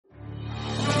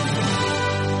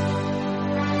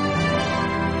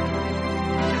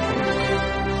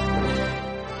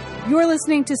You're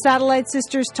listening to Satellite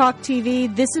Sisters Talk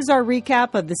TV. This is our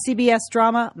recap of the CBS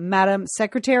drama, Madam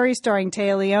Secretary, starring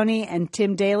Téa Leoni and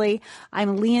Tim Daly.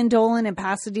 I'm Leanne Dolan in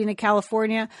Pasadena,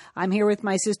 California. I'm here with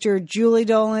my sister, Julie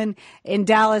Dolan, in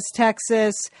Dallas,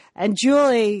 Texas. And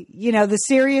Julie, you know, the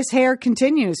serious hair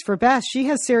continues for Beth. She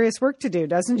has serious work to do,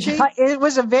 doesn't she? It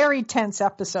was a very tense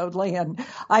episode, Leanne.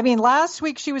 I mean, last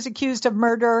week she was accused of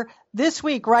murder. This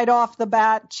week, right off the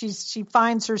bat, she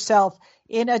finds herself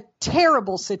in a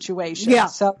terrible situation. Yeah.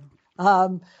 So,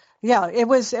 it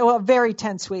was a very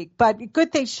tense week, but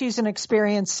good thing she's an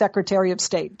experienced Secretary of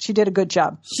State. She did a good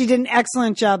job. She did an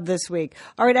excellent job this week.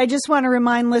 All right. I just want to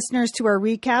remind listeners to our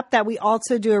recap that we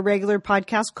also do a regular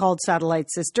podcast called Satellite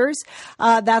Sisters.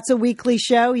 That's a weekly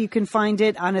show. You can find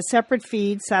it on a separate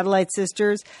feed, Satellite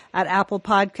Sisters, at Apple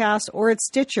Podcasts or at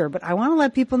Stitcher. But I want to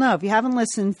let people know, if you haven't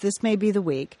listened, this may be the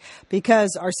week,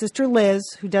 because our sister Liz,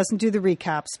 who doesn't do the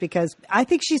recaps, because I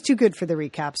think she's too good for the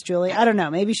recaps, Julie. I don't know.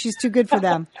 Maybe she's too good for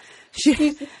them.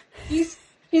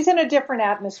 He's in a different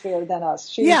atmosphere than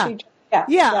us. Yeah.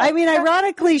 I mean,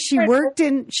 ironically, she worked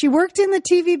in the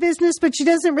TV business, but she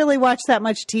doesn't really watch that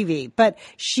much TV. But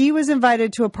she was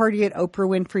invited to a party at Oprah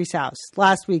Winfrey's house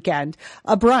last weekend,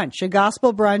 a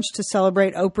gospel brunch to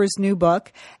celebrate Oprah's new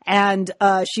book. And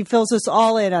she fills us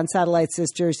all in on Satellite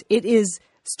Sisters. It is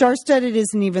star-studded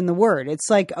isn't even the word. It's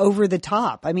like over the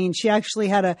top. I mean, she actually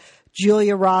had a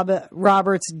Julia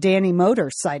Roberts Danny Motor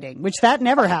sighting, which that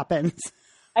never happens.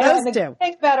 The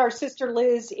thing about our sister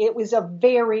Liz, it was a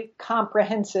very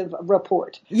comprehensive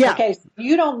report. Yeah. Okay, so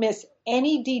you don't miss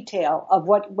any detail of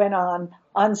what went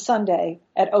on Sunday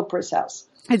at Oprah's house.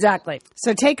 Exactly.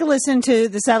 So take a listen to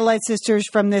the Satellite Sisters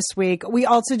from this week. We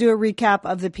also do a recap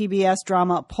of the PBS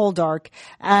drama Poldark,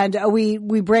 and we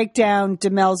break down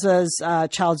Demelza's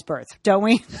child's birth, don't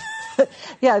we?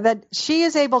 Yeah, that she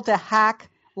is able to hack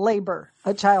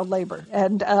child labor.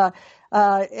 And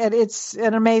it's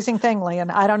an amazing thing,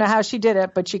 Leanne. I don't know how she did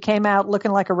it, but she came out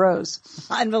looking like a rose.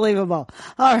 Unbelievable.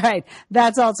 All right.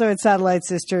 That's also at Satellite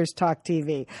Sisters Talk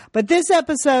TV. But this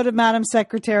episode of Madam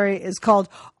Secretary is called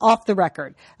Off the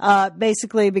Record,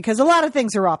 basically because a lot of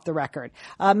things are off the record.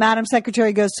 Madam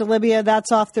Secretary goes to Libya.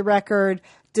 That's off the record.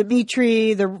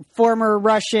 Dmitry, the former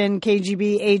Russian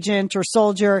KGB agent or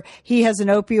soldier, he has an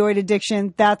opioid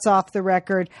addiction. That's off the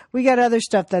record. We got other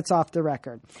stuff that's off the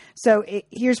record. So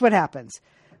here's what happens.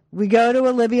 We go to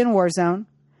a Libyan war zone.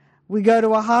 We go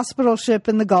to a hospital ship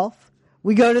in the Gulf.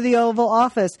 We go to the Oval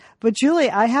Office. But Julie,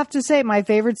 I have to say my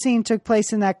favorite scene took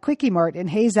place in that Quickie Mart in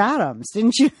Hayes Adams.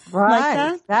 Didn't you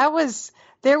like that?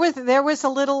 There was a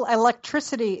little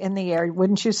electricity in the air,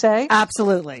 wouldn't you say?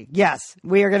 Absolutely. Yes.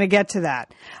 We are going to get to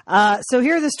that. So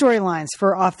here are the storylines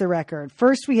for Off the Record.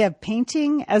 First, we have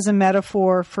painting as a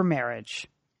metaphor for marriage.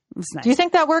 It's nice. Do you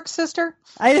think that works, sister?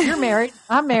 You're married.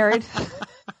 I'm married.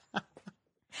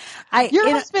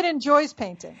 Your husband enjoys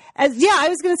painting. I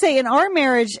was going to say, in our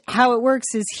marriage, how it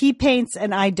works is he paints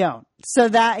and I don't. So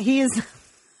that he is...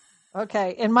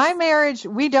 Okay. In my marriage,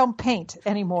 we don't paint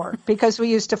anymore because we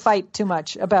used to fight too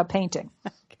much about painting.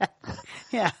 Okay.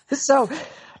 Yeah. So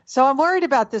I'm worried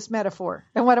about this metaphor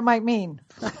and what it might mean.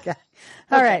 Okay.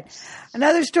 All right.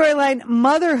 Another storyline,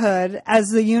 motherhood as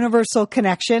the universal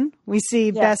connection. We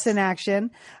see Bess in action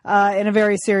in a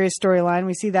very serious storyline.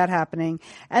 We see that happening.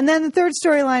 And then the third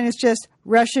storyline is just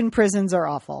Russian prisons are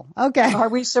awful. Okay. Are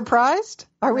we surprised?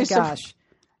 Gosh.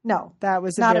 No, that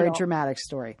was a very dramatic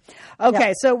story.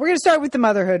 Okay, so we're going to start with the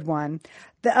motherhood one.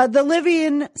 The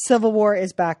Libyan civil war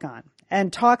is back on,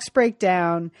 and talks break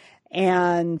down,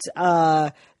 and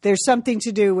there's something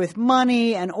to do with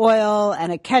money and oil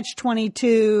and a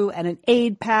catch-22 and an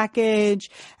aid package,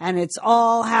 and it's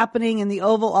all happening in the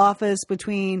Oval Office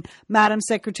between Madam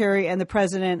Secretary and the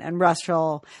President and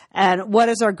Russell. And what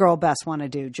does our girl Bess want to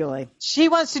do, Julie? She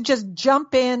wants to just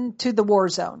jump into the war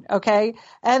zone, okay?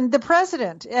 And the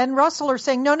President and Russell are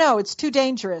saying, no, it's too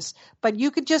dangerous. But you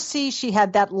could just see she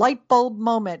had that light bulb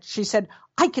moment. She said,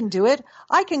 I can do it.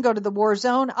 I can go to the war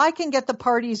zone. I can get the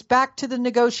parties back to the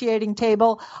negotiating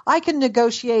table. I can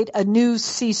negotiate a new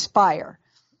ceasefire.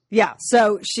 Yeah.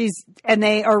 So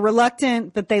they are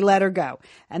reluctant, but they let her go.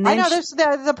 And then I know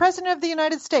the President of the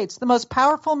United States, the most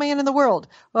powerful man in the world.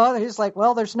 Well, he's like,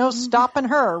 there's no stopping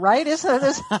her, right? Isn't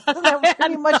that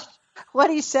pretty much what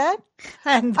he said?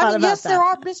 Yes, there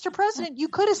are, Mr. President. You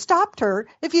could have stopped her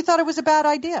if you thought it was a bad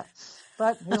idea.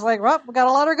 But he's like, we got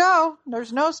to let her go.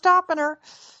 There's no stopping her.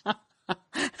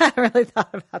 I really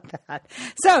thought about that.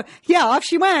 So yeah, off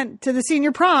she went to the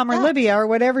senior prom or Libya or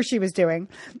whatever she was doing.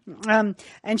 And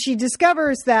she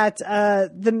discovers that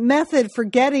the method for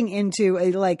getting into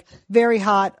a like very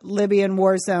hot Libyan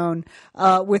war zone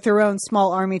with her own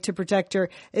small army to protect her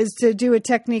is to do a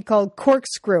technique called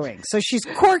corkscrewing. So she's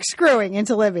corkscrewing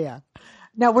into Libya.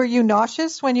 Now, were you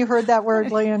nauseous when you heard that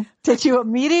word, Lian? Did you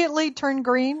immediately turn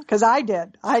green? Because I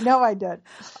did. I know I did.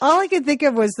 All I could think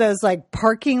of was those like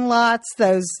parking lots,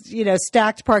 those,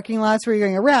 stacked parking lots where you're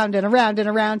going around and around and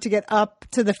around to get up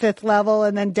to the 5th level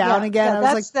and then down again.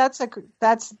 Yeah,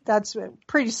 that's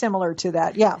pretty similar to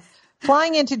that. Yeah.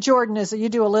 Flying into Jordan you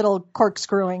do a little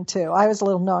corkscrewing too. I was a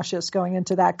little nauseous going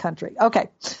into that country. Okay.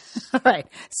 All right.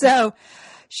 So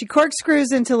she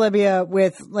corkscrews into Libya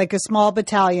with like a small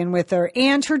battalion with her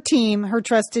and her team, her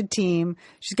trusted team.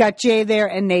 She's got Jay there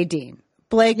and Nadine.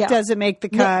 Blake doesn't make the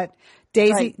cut.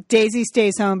 Daisy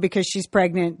stays home because she's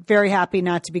pregnant. Very happy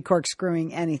not to be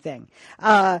corkscrewing anything.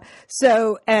 And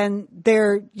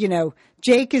they're,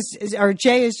 Jay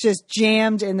is just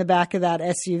jammed in the back of that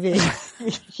SUV.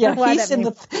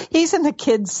 He's in the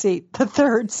kid's seat, the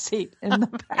 3rd seat in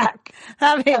the back.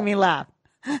 That made me laugh.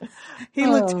 He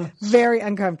looked very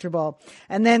uncomfortable.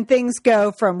 And then things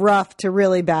go from rough to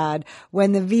really bad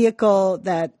when the vehicle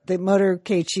that the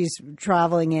motorcade she's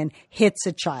traveling in hits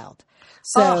a child.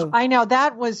 So I know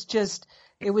that was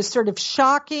it was sort of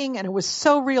shocking and it was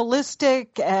so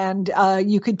realistic and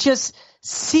you could just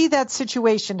see that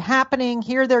situation happening.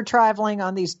 Here they're traveling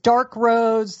on these dark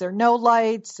roads. There are no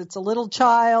lights. It's a little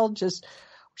child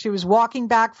she was walking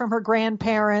back from her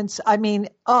grandparents. I mean,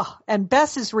 and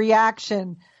Bess's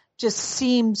reaction just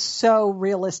seemed so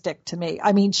realistic to me.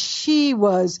 I mean, she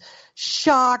was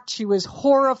shocked. She was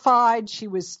horrified. She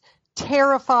was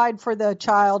terrified for the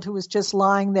child who was just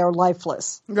lying there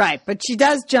lifeless. Right. But she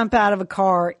does jump out of a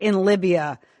car in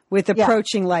Libya with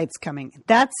approaching lights coming.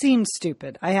 That seems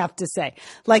stupid, I have to say.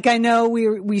 Like, I know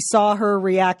we saw her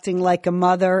reacting like a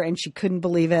mother and she couldn't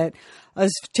believe it. It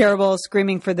was terrible,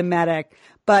 screaming for the medic.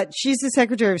 But she's the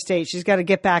Secretary of State. She's got to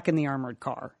get back in the armored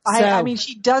car. I mean,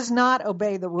 she does not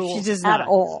obey the rules she does not. At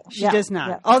all. She does not.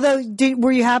 Yeah. Although,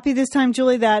 were you happy this time,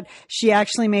 Julie, that she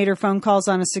actually made her phone calls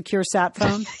on a secure sat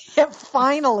phone? Yeah,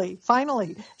 finally.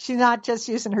 She's not just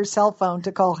using her cell phone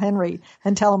to call Henry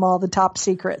and tell him all the top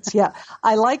secrets. Yeah,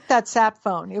 I like that sat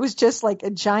phone. It was just like a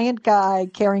giant guy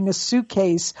carrying a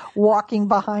suitcase walking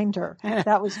behind her.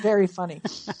 That was very funny.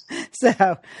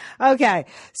 So, okay.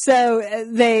 So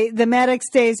the medic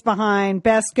stays behind.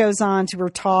 Bess goes on to her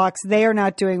talks. They are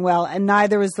not doing well, and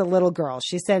neither is the little girl.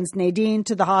 She sends Nadine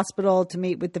to the hospital to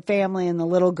meet with the family and the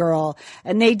little girl.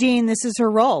 And Nadine, this is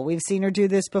her role. We've seen her do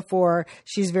this before.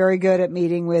 She's very good at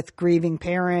meeting with grieving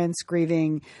parents,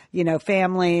 grieving,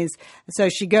 families. So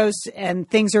she goes and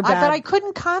things are bad. But I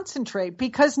couldn't concentrate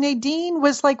because Nadine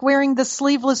was like wearing the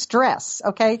sleeveless dress.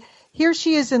 Okay. Here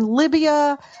she is in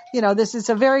Libya. This is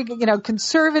a very,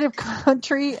 conservative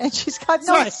country and she's got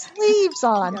no sleeves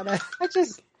on.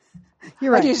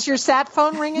 You're right. Is your sat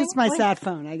phone ringing? It's my sat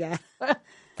phone. I get it.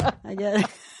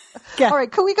 Okay. All right.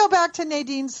 Could we go back to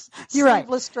Nadine's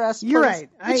sleeveless dress, please? You're right.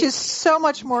 Which is so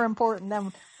much more important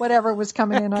than whatever was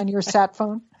coming in on your sat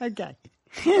phone. Okay.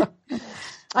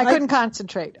 I couldn't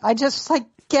concentrate. I just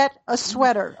get a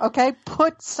sweater, okay?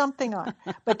 Put something on.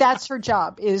 But that's her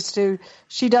job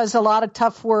she does a lot of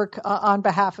tough work on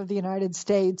behalf of the United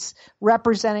States,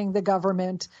 representing the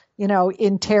government,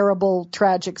 in terrible,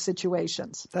 tragic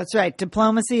situations. That's right.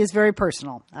 Diplomacy is very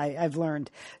personal. I've learned.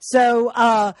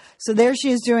 So there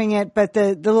she is doing it, but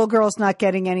the little girl's not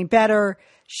getting any better.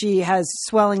 She has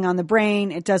swelling on the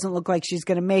brain. It doesn't look like she's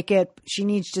going to make it. She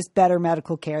needs just better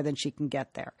medical care than she can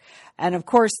get there. And of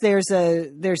course, there's a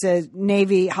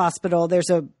Navy hospital. There's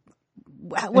a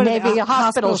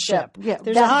hospital ship. Yeah,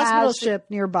 there's a hospital ship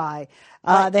nearby.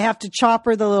 They have to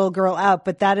chopper the little girl out,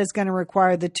 but that is going to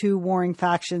require the two warring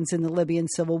factions in the Libyan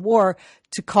civil war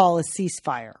to call a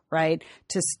ceasefire, right?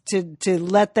 To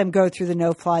let them go through the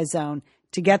no-fly zone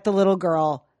to get the little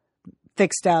girl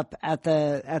fixed up at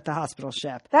the hospital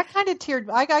ship. That kind of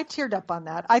I got teared up on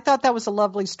that. I thought that was a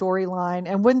lovely storyline.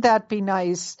 And wouldn't that be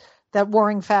nice that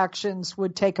warring factions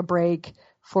would take a break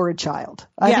for a child?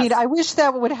 I mean, I wish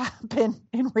that would happen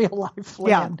in real life, Lynn.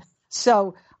 Yeah.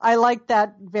 So I like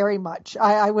that very much.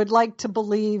 I would like to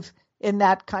believe in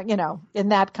that kind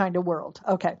of world.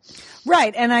 Okay.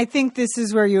 Right. And I think this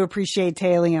is where you appreciate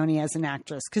Téa Leoni as an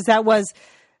actress, because that was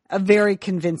a very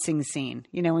convincing scene,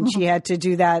 when she had to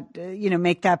do that,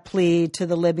 make that plea to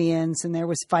the Libyans and there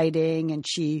was fighting and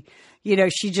she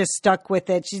just stuck with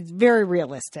it. She's very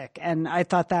realistic. And I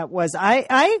thought that was,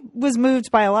 I was moved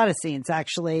by a lot of scenes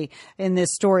actually in this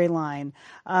storyline,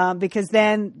 because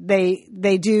then they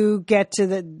do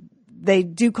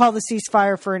call the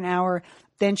ceasefire for an hour.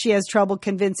 Then she has trouble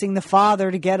convincing the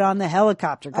father to get on the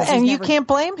helicopter. And you can't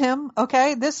blame him.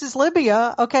 Okay. This is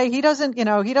Libya. Okay. He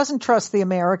doesn't trust the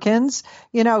Americans.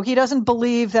 He doesn't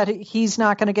believe that he's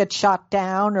not going to get shot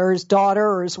down or his daughter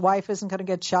or his wife isn't going to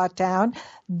get shot down.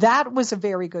 That was a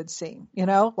very good scene,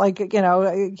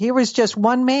 he was just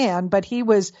one man, but he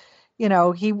was,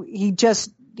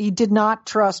 he did not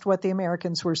trust what the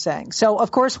Americans were saying. So,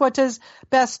 of course, what does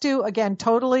Bess do? Again,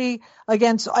 totally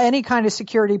against any kind of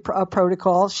security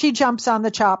protocol. She jumps on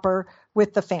the chopper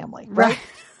with the family, right?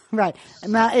 Right.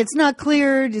 It's not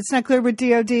cleared. It's not clear with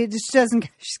DOD.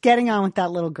 She's getting on with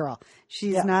that little girl.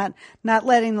 She's not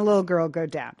letting the little girl go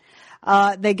down.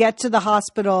 They get to the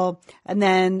hospital, and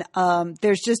then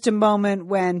there's just a moment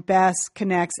when Bess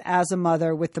connects as a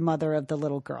mother with the mother of the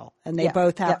little girl. And they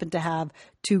both happen to have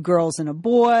two girls and a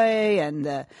boy, and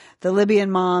the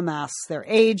Libyan mom asks their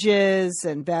ages,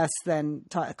 and Bess then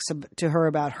talks to her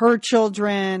about her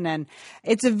children. And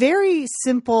it's a very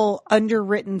simple,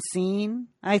 underwritten scene.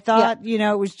 I thought,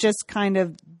 it was just kind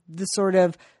of the sort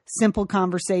of simple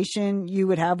conversation you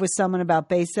would have with someone about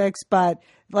basics, but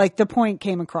like the point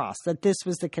came across that this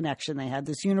was the connection they had,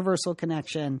 this universal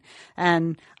connection.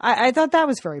 And I thought that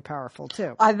was very powerful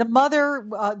too. The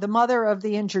mother of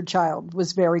the injured child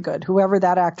was very good. Whoever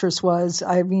that actress was,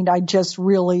 I just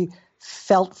really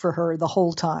felt for her the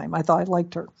whole time. I thought I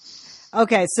liked her.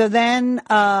 Okay, so then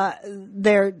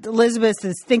Elizabeth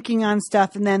is thinking on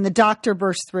stuff, and then the doctor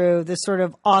bursts through, this sort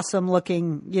of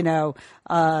awesome-looking,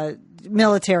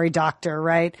 military doctor,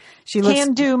 right? She looks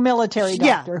can-do military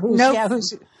doctor.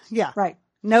 Right.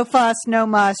 No fuss, no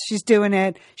muss. She's doing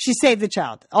it. She saved the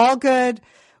child. All good.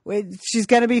 She's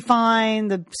going to be fine.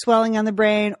 The swelling on the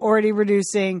brain already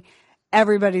reducing.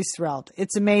 Everybody's thrilled.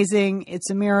 It's amazing. It's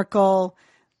a miracle.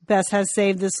 Bess has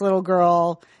saved this little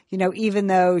girl. Even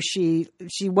though she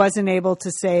wasn't able to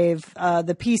save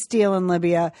the peace deal in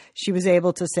Libya, she was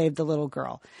able to save the little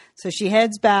girl. So she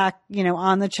heads back,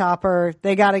 on the chopper.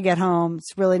 They got to get home.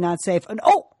 It's really not safe. And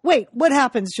oh, wait, what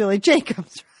happens, Julie?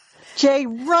 Jacobs. Jay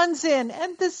runs in,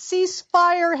 and the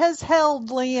ceasefire has held,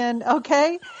 Lian,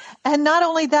 okay? And not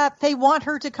only that, they want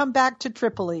her to come back to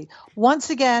Tripoli. Once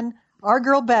again, our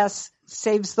girl Bess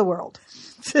saves the world.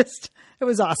 It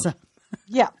was awesome.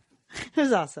 Yeah. It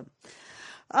was awesome.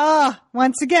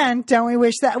 Once again, don't we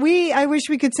wish that I wish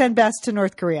we could send Bess to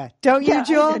North Korea. Don't you,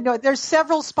 Jewel? No, there's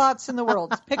several spots in the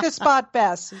world. Pick a spot,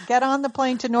 Bess. Get on the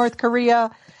plane to North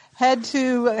Korea. Head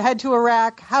to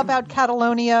Iraq. How about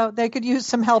Catalonia? They could use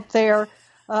some help there.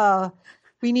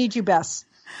 We need you, Bess.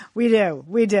 We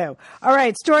do. All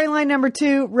right. Storyline number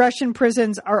 2, Russian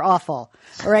prisons are awful.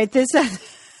 All right.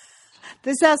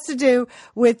 This has to do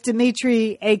with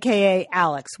Dmitry, a.k.a.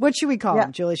 Alex. What should we call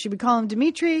him, Julie? Should we call him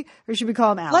Dmitry or should we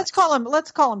call him Alex?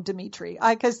 Let's call him Dmitry,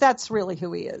 because that's really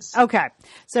who he is. Okay.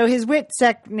 So his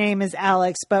WITSEC name is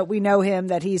Alex, but we know him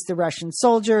that he's the Russian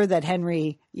soldier that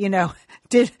Henry,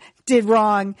 did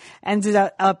wrong, ended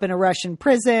up in a Russian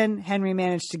prison. Henry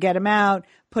managed to get him out,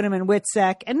 put him in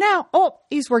WITSEC, and now,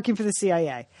 he's working for the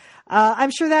CIA.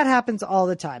 I'm sure that happens all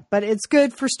the time, but it's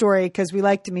good for story because we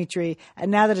like Dmitry,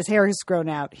 and now that his hair has grown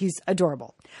out, he's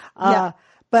adorable.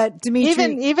 But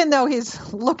Dmitry, even though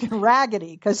he's looking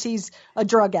raggedy because he's a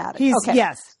drug addict.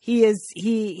 Yes, he is.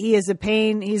 He is a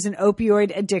pain. He's an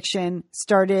opioid addiction.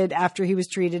 Started after he was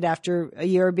treated after a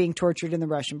year of being tortured in the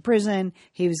Russian prison.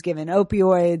 He was given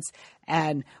opioids,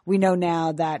 and we know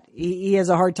now that he has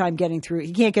a hard time getting through.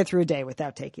 He can't get through a day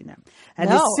without taking them. And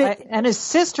and his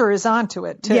sister is onto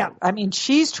it too. Yeah. I mean,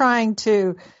 she's trying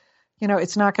to,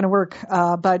 it's not going to work,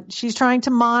 but she's trying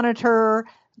to monitor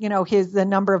the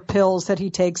number of pills that he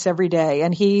takes every day.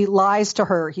 And he lies to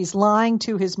her. He's lying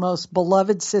to his most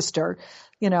beloved sister,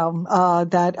 I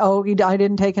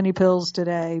didn't take any pills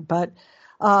today. But,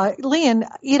 Lian,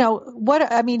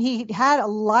 he had a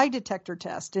lie detector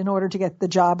test in order to get the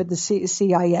job at the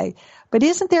CIA. But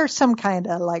isn't there some kind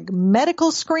of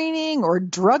medical screening or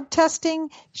drug testing?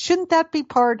 Shouldn't that be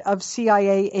part of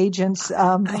CIA agents?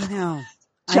 I know.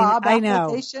 Job I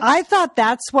know. I thought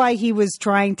that's why he was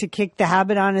trying to kick the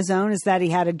habit on his own, is that he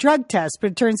had a drug test,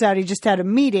 but it turns out he just had a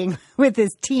meeting with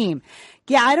his team.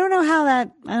 Yeah, I don't know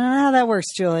how that works,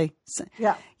 Julie.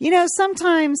 Yeah.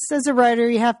 Sometimes as a writer,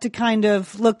 you have to kind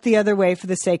of look the other way for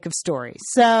the sake of story.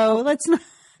 So let's not,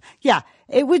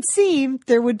 it would seem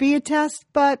there would be a test,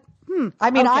 but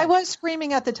I mean, Okay. I was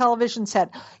screaming at the television set,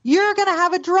 "You're going to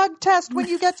have a drug test when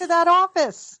you get to that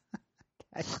office."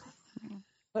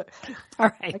 All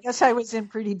right. I guess I was in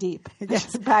pretty deep.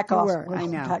 Yes, Back you off. were. I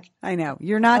know. Back. I know.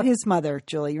 You're not his mother,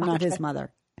 Julie. You're not his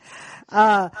mother.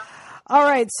 All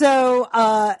right.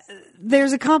 So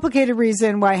there's a complicated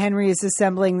reason why Henry is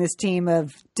assembling this team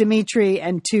of Dmitri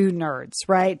and two nerds,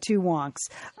 right? Two wonks.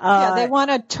 Yeah,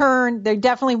 they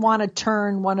definitely want to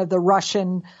turn one of the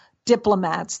Russian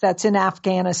diplomats that's in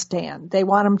Afghanistan. They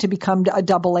want him to become a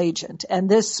double agent. And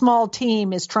this small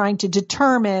team is trying to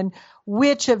determine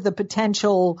which of the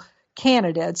potential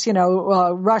candidates,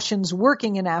 Russians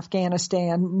working in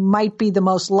Afghanistan, might be the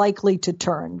most likely to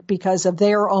turn because of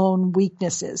their own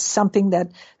weaknesses, something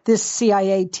that this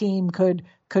CIA team could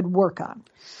work on.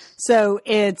 So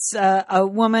it's a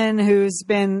woman who's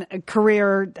been a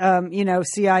career,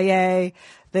 CIA.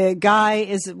 The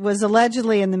guy was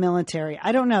allegedly in the military.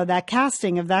 I don't know that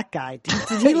casting of that guy.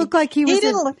 Did he look like he was?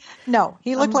 No,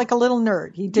 he looked like a little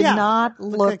nerd. He did not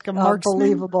look like a marksman?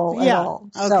 believable at all.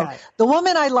 Okay. So the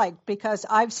woman I liked because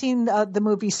I've seen the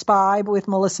movie Spy with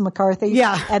Melissa McCarthy.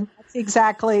 Yeah. And that's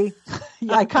exactly,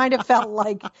 I kind of felt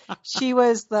like she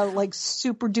was the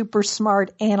super duper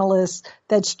smart analyst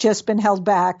that's just been held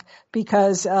back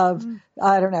because of,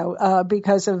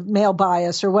 because of male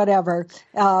bias or whatever,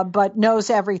 but knows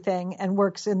everything and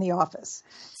works in the office.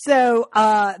 So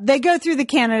they go through the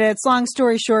candidates. Long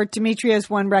story short, Dmitri has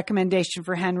one recommendation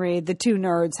for Henry. The two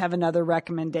nerds have another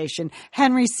recommendation.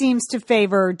 Henry seems to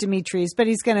favor Dmitri's, but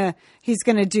he's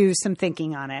gonna do some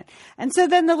thinking on it. And so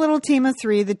then the little team of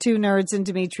three, the two nerds and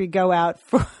Dmitri, go out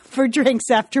for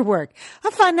drinks after work.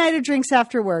 A fun night of drinks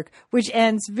after work, which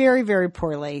ends very, very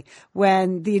poorly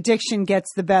when the addiction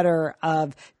gets the better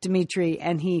of Dmitri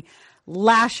and he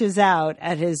lashes out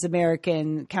at his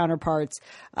American counterparts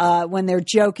when they're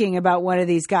joking about one of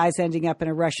these guys ending up in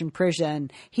a Russian prison.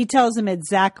 He tells them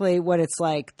exactly what it's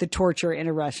like, the torture in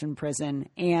a Russian prison.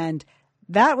 And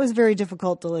that was very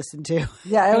difficult to listen to.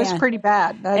 Yeah, it was pretty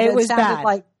bad. It was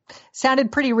bad.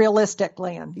 Sounded pretty realistic,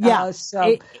 Lian. Yeah.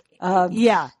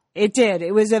 Yeah. It did.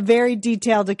 It was a very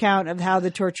detailed account of how the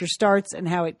torture starts and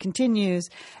how it continues.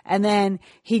 And then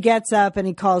he gets up and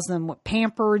he calls them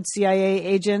pampered CIA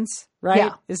agents, right?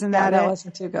 Yeah. Isn't that it? That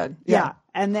wasn't too good. Yeah.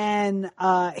 And then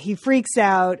he freaks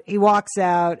out, he walks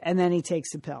out, and then he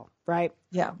takes a pill, right?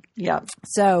 Yeah. Yeah.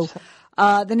 So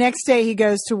the next day he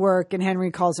goes to work and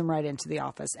Henry calls him right into the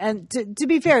office. And to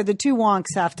be fair, the two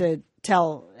wonks have to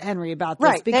tell Henry about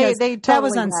this because they totally that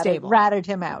was unstable. Ratted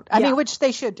him out. I mean, which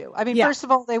they should do. I mean, first of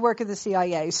all, they work at the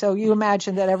CIA, so you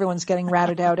imagine that everyone's getting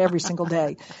ratted out every single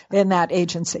day in that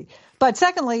agency. But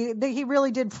secondly, he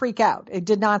really did freak out. It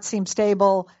did not seem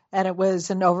stable, and it was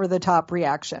an over-the-top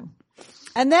reaction.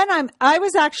 And then I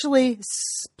was actually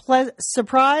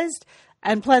surprised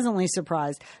and pleasantly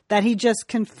surprised that he just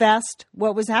confessed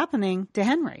what was happening to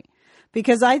Henry.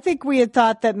 Because I think we had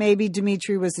thought that maybe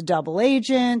Dmitri was a double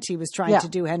agent. He was trying to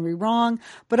do Henry wrong.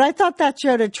 But I thought that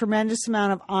showed a tremendous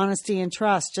amount of honesty and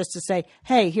trust just to say,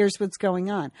 hey, here's what's going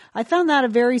on. I found that a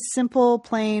very simple,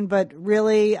 plain, but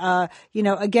really,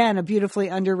 again, a beautifully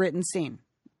underwritten scene.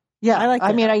 Yeah. I like that.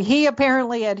 I mean, he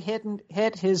apparently had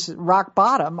hit his rock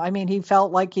bottom. I mean, he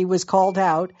felt like he was called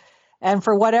out. And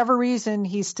for whatever reason,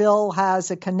 he still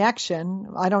has a connection.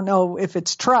 I don't know if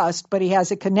it's trust, but he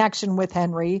has a connection with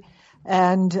Henry.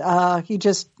 And he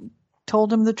just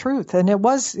told him the truth, and it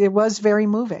was very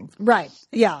moving. Right?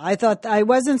 Yeah, I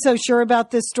wasn't so sure about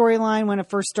this storyline when it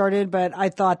first started, but I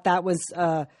thought that was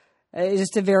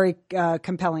just a very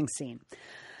compelling scene.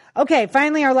 Okay,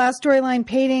 finally, our last storyline,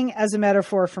 painting as a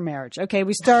metaphor for marriage. Okay,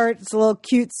 we start, it's a little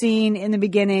cute scene in the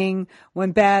beginning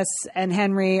when Bess and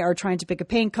Henry are trying to pick a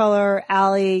paint color.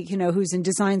 Allie, who's in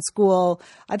design school.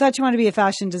 I thought she wanted to be a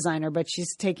fashion designer, but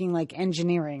she's taking like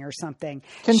engineering or something.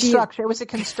 Construction. It was a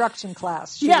construction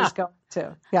class she was going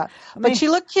to. Yeah. But she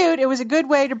looked cute. It was a good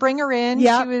way to bring her in.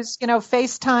 Yeah. She was,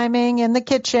 FaceTiming in the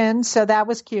kitchen. So that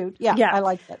was cute. Yeah. I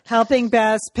liked it. Helping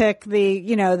Bess pick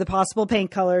the possible paint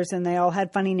colors, and they all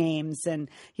had funny names, and,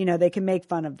 they can make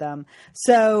fun of them.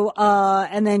 So,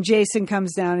 and then Jason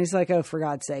comes down. He's like, oh, for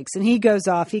God's sakes. And he goes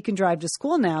off. He can drive to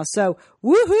school now. So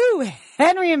woohoo,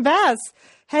 Henry and Bess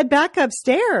head back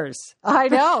upstairs. I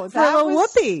know. For a little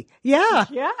whoopee. Yeah.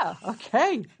 Yeah.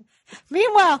 Okay.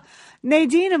 Meanwhile,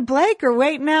 Nadine and Blake are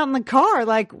waiting out in the car.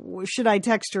 Like, should I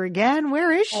text her again?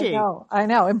 Where is she? I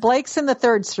know. And Blake's in the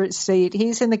third seat.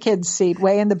 He's in the kids' seat,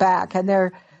 way in the back.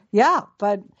 And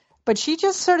but but she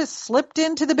just sort of slipped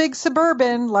into the big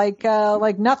Suburban like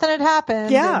nothing had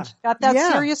happened. Yeah. And got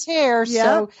that serious hair. Yeah.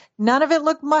 So none of it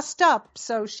looked mussed up.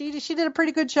 So she did a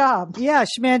pretty good job. Yeah,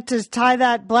 she meant to tie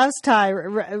that blouse tie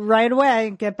right away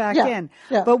and get back in.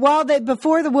 Yeah. But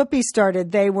before the whoopee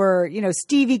started, they were,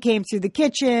 Stevie came through the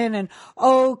kitchen and,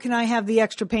 oh, can I have the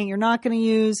extra paint you're not going to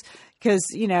use? Because,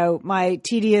 my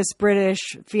tedious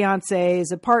British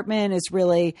fiance's apartment is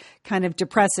really kind of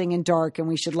depressing and dark and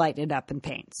we should lighten it up and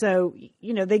paint. So,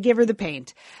 they give her the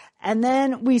paint. And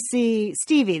then we see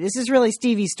Stevie. This is really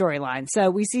Stevie's storyline. So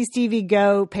we see Stevie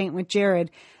go paint with Jared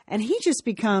and he just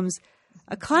becomes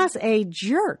a class A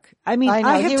jerk. I mean,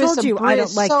 I have told you I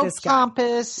don't like this guy.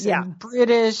 Pompous and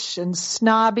British and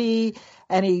snobby,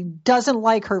 and he doesn't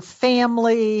like her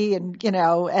family, and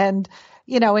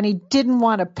he didn't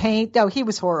want to paint. Oh, he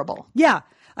was horrible. Yeah.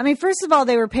 I mean, first of all,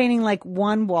 they were painting like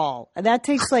one wall. That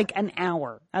takes like an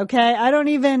hour. Okay. I don't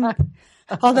even,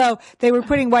 although they were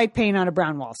putting white paint on a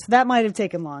brown wall. So that might have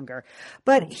taken longer,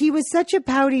 but he was such a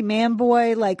pouty man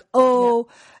boy,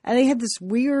 and they had this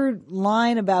weird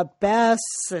line about Bess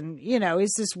and,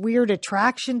 is this weird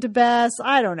attraction to Bess?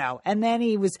 I don't know. And then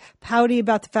he was pouty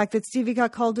about the fact that Stevie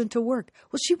got called into work.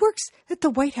 Well, she works at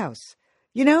the White House.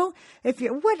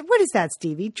 What is that,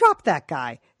 Stevie? Drop that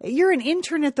guy. You're an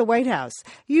intern at the White House.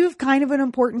 You have kind of an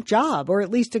important job, or at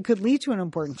least it could lead to an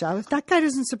important job. If that guy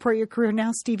doesn't support your career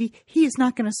now, Stevie, he is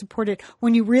not going to support it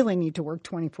when you really need to work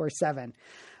 24/7.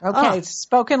 Okay.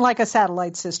 Spoken like a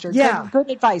satellite sister. Yeah. Good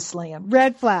advice, Liam.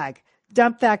 Red flag.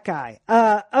 Dump that guy.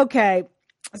 Okay.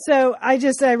 So I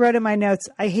wrote in my notes,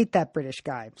 I hate that British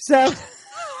guy. So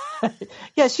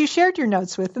yes, you shared your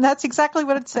notes with, and that's exactly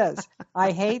what it says.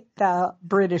 I hate the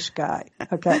British guy.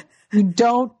 Okay. You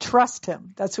don't trust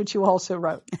him. That's what you also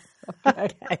wrote.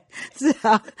 Okay.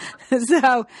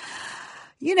 So,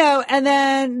 and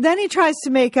then he tries to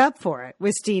make up for it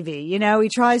with Stevie. He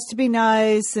tries to be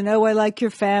nice and, oh, I like your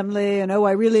family and, oh,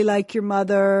 I really like your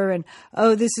mother and,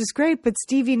 oh, this is great. But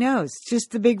Stevie knows,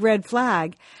 just the big red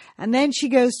flag. And then she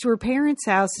goes to her parents'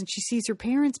 house and she sees her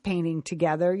parents painting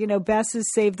together. Bess has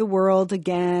saved the world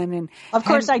again. And of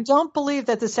course, I don't believe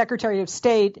that the Secretary of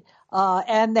State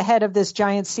and the head of this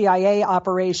giant CIA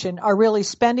operation are really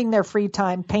spending their free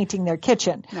time painting their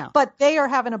kitchen. No. But they are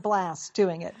having a blast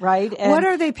doing it, right? And what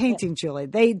are they painting, Julie?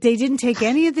 They didn't take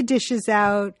any of the dishes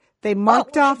out. They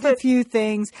marked off a few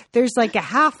things. There's like a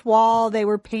half wall they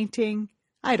were painting.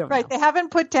 I don't know. Right. They haven't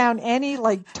put down any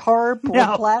tarp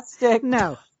or plastic.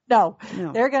 No. No,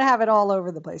 they're going to have it all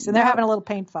over the place, and they're having a little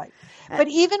paint fight. But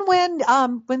even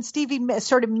when Stevie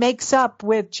sort of makes up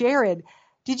with Jared,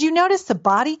 did you notice the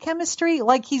body chemistry?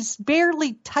 Like he's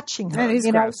barely touching her. And he's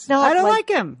gross. I don't like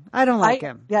him. I don't like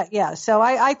him. Yeah. So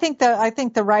I think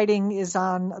the writing is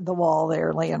on the wall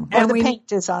there, Liam. And the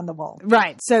paint is on the wall.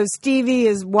 Right. So Stevie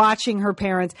is watching her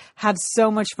parents have so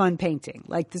much fun painting.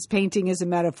 Like this painting is a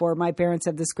metaphor. My parents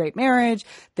have this great marriage.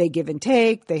 They give and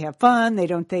take. They have fun. They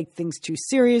don't take things too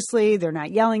seriously. They're not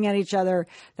yelling at each other.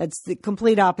 That's the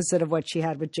complete opposite of what she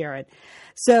had with Jared.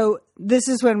 So this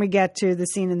is when we get to the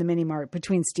scene in the mini mart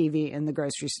between Stevie and the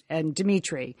groceries and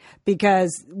Dimitri,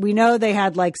 because we know they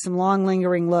had some long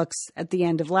lingering looks at the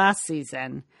end of last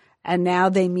season. And now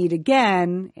they meet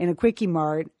again in a quickie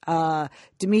mart.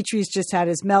 Dimitri's just had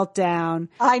his meltdown.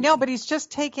 I know, but he's just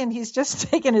taken his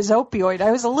opioid.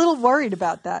 I was a little worried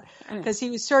about that because he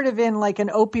was sort of in an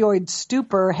opioid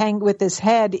stupor, hang with his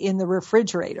head in the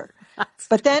refrigerator.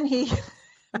 But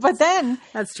then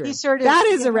that's true. He sort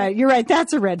of, you're right.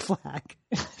 That's a red flag.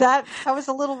 That was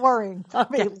a little worrying for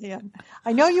me, Liam.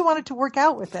 I know you wanted to work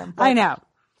out with him. I know.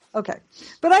 Okay.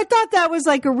 But I thought that was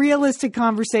a realistic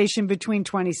conversation between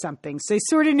 20-somethings. They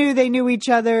sort of knew they knew each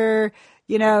other.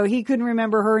 He couldn't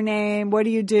remember her name. What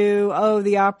do you do? Oh,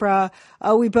 the opera.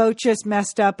 Oh, we both just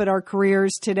messed up at our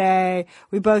careers today.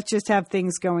 We both just have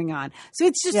things going on. So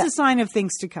it's just a sign of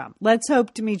things to come. Let's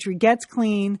hope Dimitri gets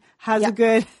clean, has a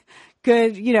good,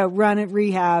 run at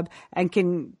rehab and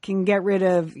can get rid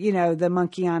of, the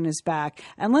monkey on his back.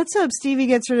 And let's hope Stevie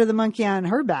gets rid of the monkey on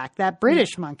her back, that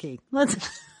British monkey. Let's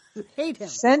hate him.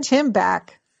 Send him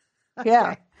back.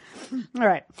 Yeah. All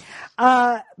right.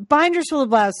 Binders full of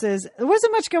blouses. There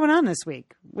wasn't much going on this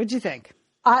week. What'd you think?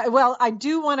 I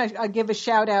do want to give a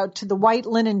shout out to the white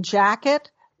linen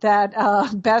jacket that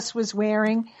Bess was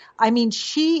wearing. I mean,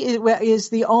 she is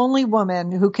the only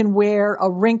woman who can wear a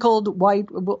wrinkled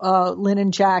white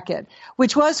linen jacket,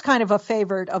 which was kind of a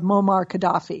favorite of Muammar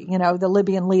Gaddafi, the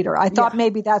Libyan leader. I thought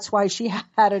maybe that's why she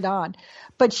had it on.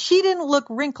 But she didn't look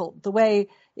wrinkled the way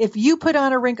if you put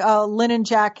on a linen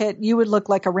jacket, you would look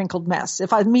like a wrinkled mess.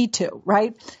 Me too,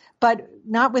 right? but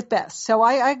not with Bess. So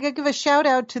I give a shout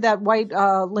out to that white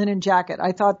linen jacket.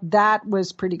 I thought that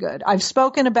was pretty good. I've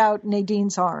spoken about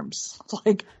Nadine's arms.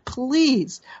 Like,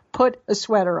 please put a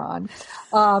sweater on.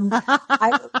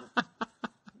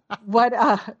 What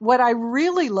I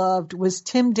really loved was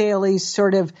Tim Daly's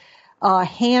sort of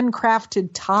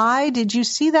handcrafted tie. Did you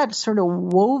see that sort of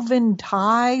woven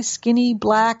tie, skinny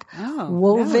black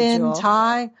woven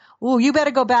tie? Oh, you better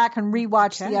go back and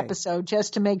rewatch the episode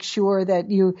just to make sure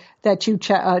that you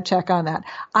check on that.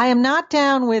 I am not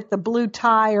down with the blue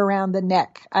tie around the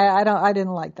neck. I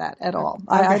didn't like that at all.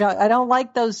 Okay. I don't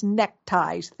like those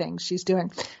neckties things she's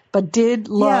doing, but did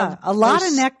love a lot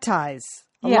of neckties.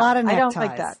 A lot of neckties. I don't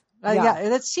like that.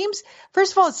 That seems,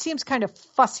 first of all, it seems kind of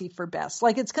fussy for Bess.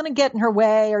 Like it's going to get in her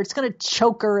way or it's going to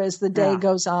choke her as the day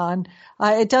goes on.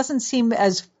 It doesn't seem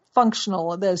as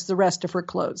functional as the rest of her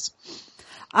clothes.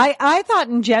 I thought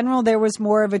in general there was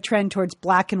more of a trend towards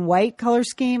black and white color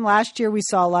scheme. Last year we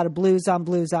saw a lot of blues on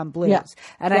blues on blues. Yeah.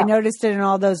 And I noticed it in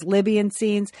all those Libyan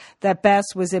scenes that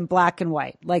Bess was in black and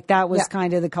white. Like that was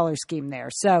kind of the color scheme there.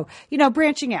 So,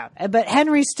 branching out. But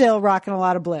Henry's still rocking a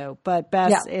lot of blue, but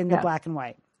Bess in the black and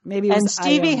white. Maybe it was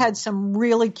Stevie had some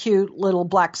really cute little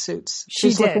black suits.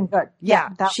 She's looking good. Yeah,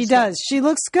 she does.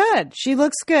 Good. She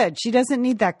looks good. She doesn't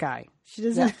need that guy. She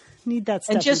doesn't need that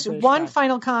stuff. And just one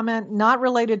final comment, not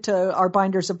related to our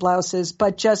binders of blouses,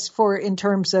 but just in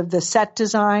terms of the set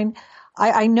design.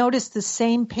 I noticed the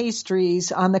same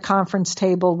pastries on the conference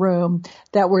table room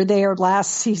that were there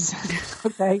last season.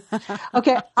 Okay.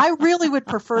 I really would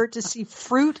prefer to see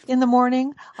fruit in the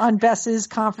morning on Bess's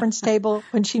conference table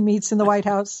when she meets in the White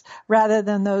House rather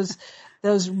than those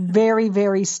very,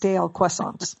 very stale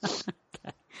croissants.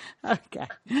 Okay.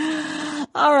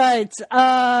 All right.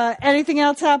 Anything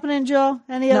else happening, Jill?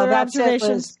 Any other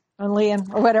observations? On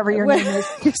Leanne or whatever your name is.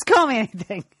 Just call me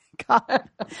anything. God.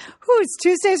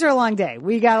 Tuesdays are a long day.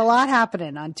 We got a lot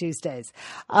happening on Tuesdays.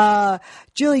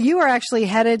 Julie, you are actually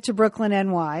headed to Brooklyn,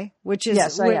 NY, which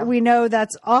is, we know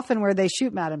that's often where they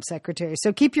shoot Madam Secretary.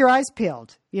 So keep your eyes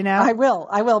peeled, I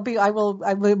will be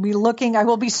looking, I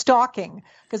will be stalking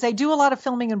because they do a lot of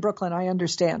filming in Brooklyn, I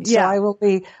understand. So I will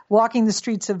be walking the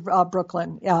streets of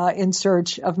Brooklyn in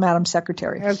search of Madam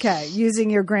Secretary. Okay. Using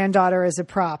your granddaughter as a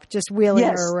prop, just wheeling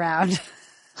her around.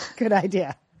 Good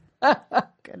idea.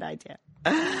 Good idea.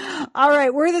 All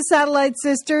right. We're the Satellite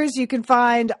Sisters. You can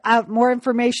find out more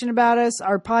information about us,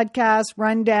 our podcast,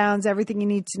 rundowns, everything you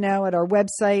need to know at our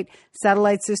website,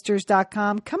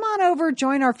 satellitesisters.com. Come on over,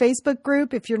 join our Facebook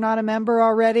group if you're not a member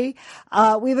already.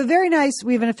 We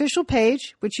have an official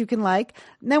page, which you can like.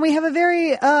 And then we have a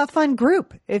very fun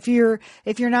group. If you're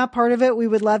not part of it, we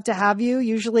would love to have you.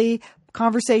 Usually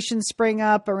conversations spring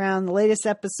up around the latest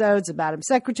episodes of Madam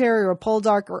Secretary or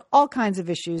Poldark or all kinds of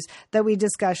issues that we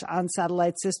discuss on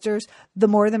Satellite Sisters. The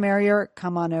more the merrier.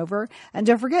 Come on over. And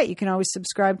don't forget, you can always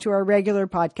subscribe to our regular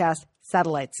podcast,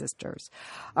 Satellite Sisters.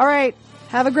 All right.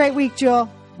 Have a great week, Jill.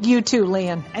 You too,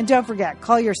 Leanne. And don't forget,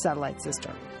 call your satellite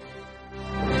sister.